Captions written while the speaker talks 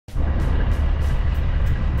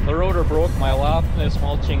the rotor broke my loftness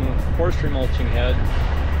mulching, forestry mulching head.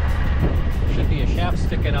 Should be a shaft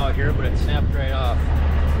sticking out here, but it snapped right off.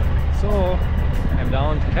 So I'm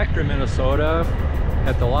down to Hector, Minnesota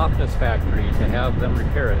at the loftness factory to have them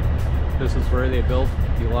repair it. This is where they built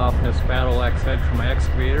the loftness battle axe head for my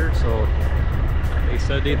excavator, so they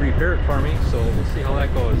said they'd repair it for me, so we'll see how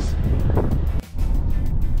that goes.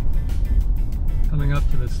 Coming up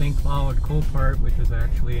to the St. Cloud Copart, which is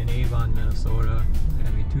actually in Avon, Minnesota. I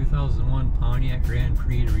have a 2001 Pontiac Grand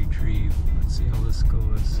Prix to retrieve. Let's see how this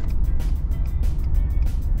goes.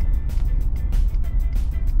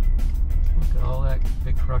 Look at all that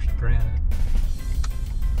big crushed granite.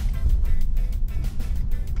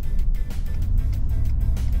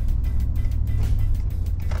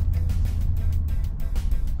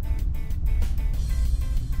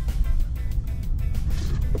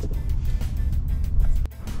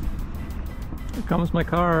 Here comes my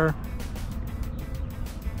car.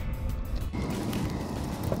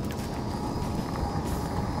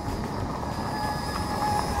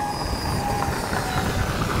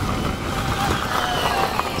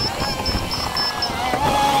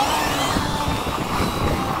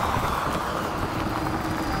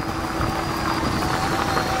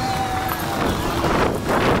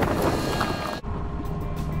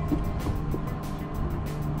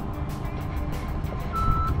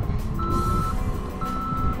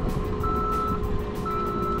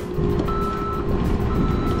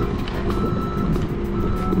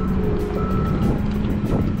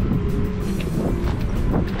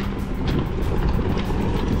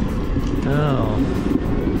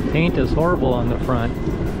 Paint is horrible on the front. You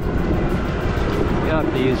have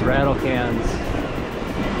to use rattle cans.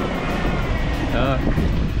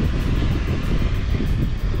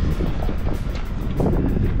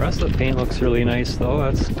 The rest of the paint looks really nice though,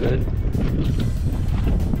 that's good.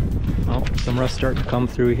 Oh, some rust starting to come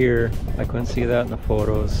through here. I couldn't see that in the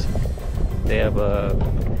photos. They have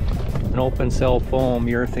an open cell foam,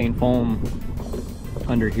 urethane foam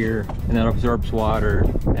under here, and that absorbs water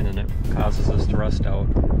and then it causes this to rust out.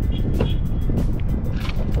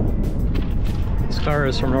 This car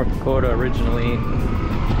is from North Dakota originally.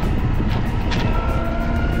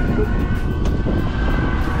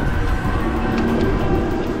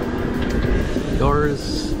 The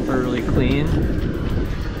doors are really clean.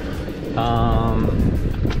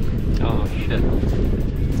 Oh shit.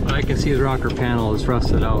 I can see the rocker panel is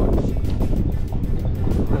rusted out. I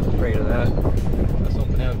was afraid of that. Let's hope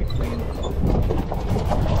that would be clean.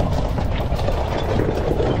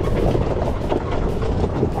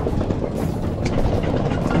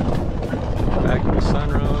 Back to the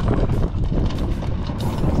sunroof.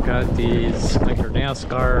 It's got these like their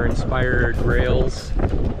NASCAR inspired rails.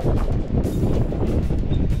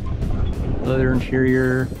 Leather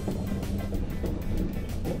interior.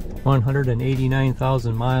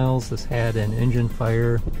 189,000 miles. This had an engine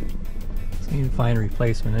fire. So you need to find a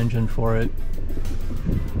replacement engine for it.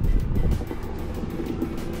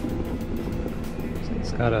 So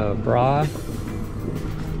it's got a bra.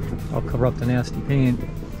 I'll cover up the nasty paint.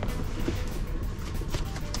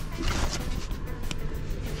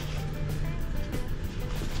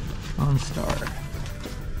 OnStar.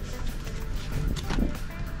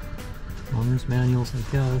 Owner's manuals, I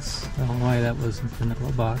guess. I don't know why that was in the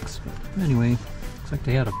glove box, but anyway, looks like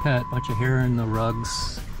they had a pet. Bunch of hair in the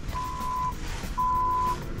rugs.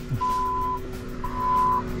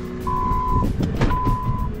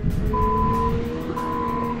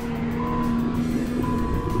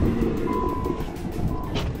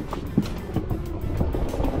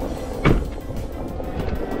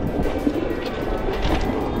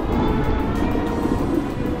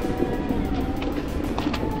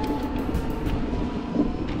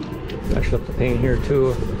 Up the paint here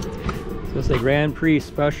too. So this is a Grand Prix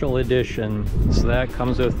Special Edition. So that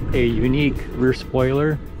comes with a unique rear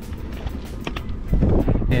spoiler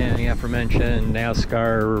and the aforementioned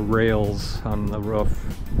NASCAR rails on the roof.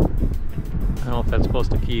 I don't know if that's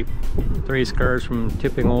supposed to keep the race cars from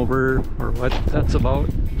tipping over or what that's about,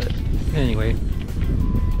 but anyway.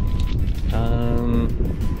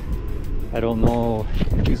 I don't know.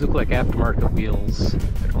 These look like aftermarket wheels.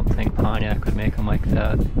 I don't think Pontiac would make them like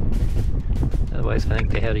that. Otherwise, I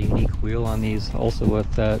think they had a unique wheel on these, also with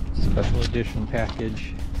that special edition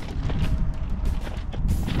package.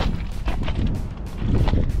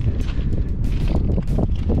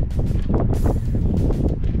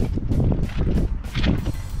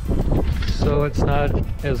 So it's not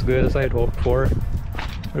as good as I'd hoped for,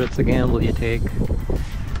 but it's a gamble you take.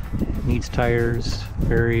 It needs tires,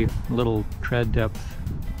 very little tread depth,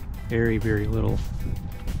 very, very little.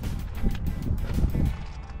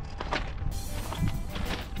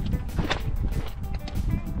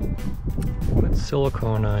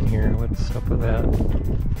 silicone on here. What's up with that?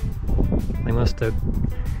 I must have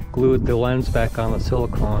glued the lens back on the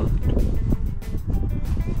silicone.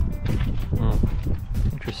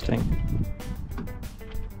 Interesting.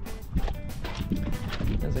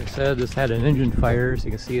 As I said, this had an engine fire, so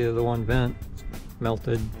you can see the one vent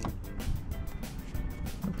melted.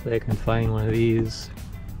 Hopefully I can find one of these.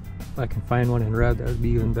 If I can find one in red, that would be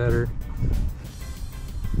even better.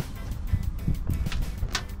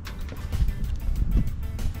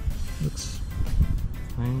 Looks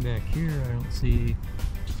fine back here. I don't see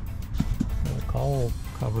the cowl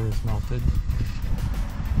cover is melted.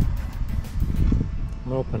 I'm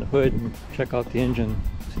gonna open the hood and check out the engine,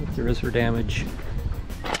 see if there is damage,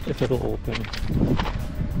 if it'll open.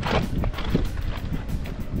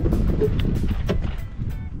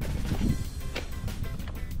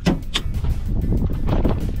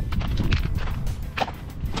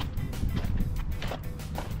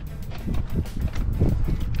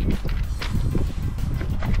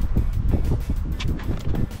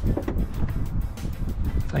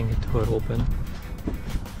 If I can get the hood open.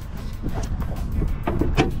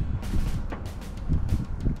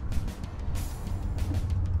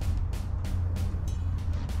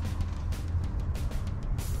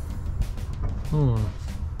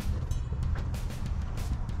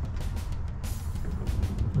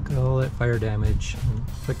 Look at all that fire damage.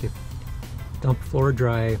 It's like they dumped floor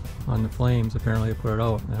dry on the flames. Apparently they put it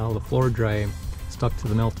out. Now the floor dry stuck to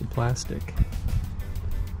the melted plastic.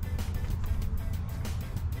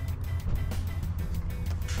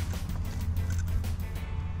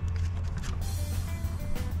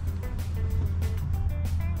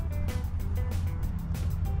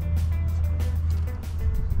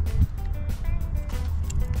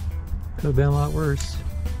 Could have been a lot worse.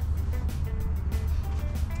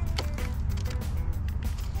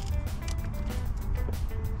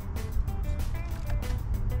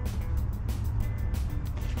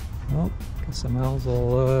 Well, guess I might as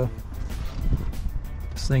well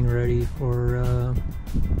this thing ready for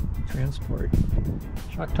transport.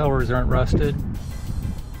 Shock towers aren't rusted.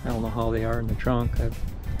 I don't know how they are in the trunk. I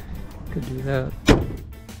could do that.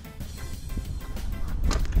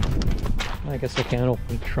 I guess I can't open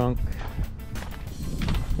the trunk.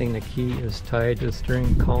 I think the key is tied to the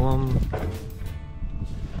steering column.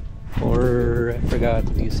 Or I forgot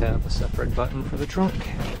these have a separate button for the trunk.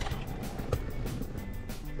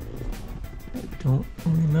 I don't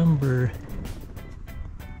remember.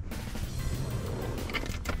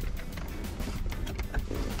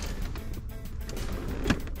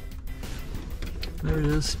 There it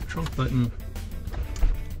is, trunk button.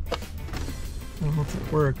 I don't know if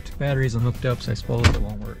it worked. Battery isn't hooked up, so I suppose it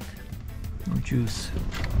won't work. No juice.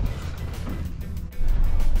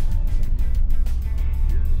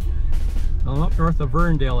 I'm up north of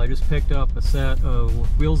Verndale. I just picked up a set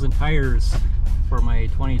of wheels and tires for my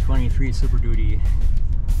 2023 Super Duty.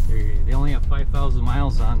 They only have 5,000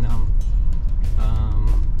 miles on them.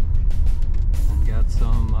 And got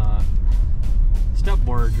some step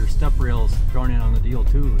boards or step rails thrown in on the deal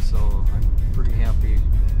too, so I'm pretty happy.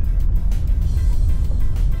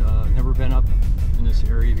 Never been up in this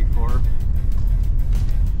area before.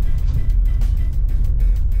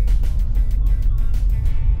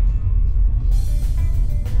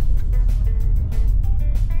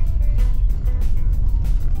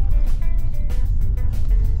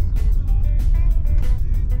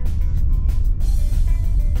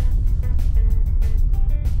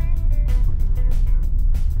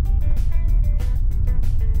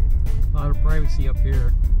 A lot of privacy up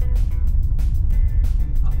here.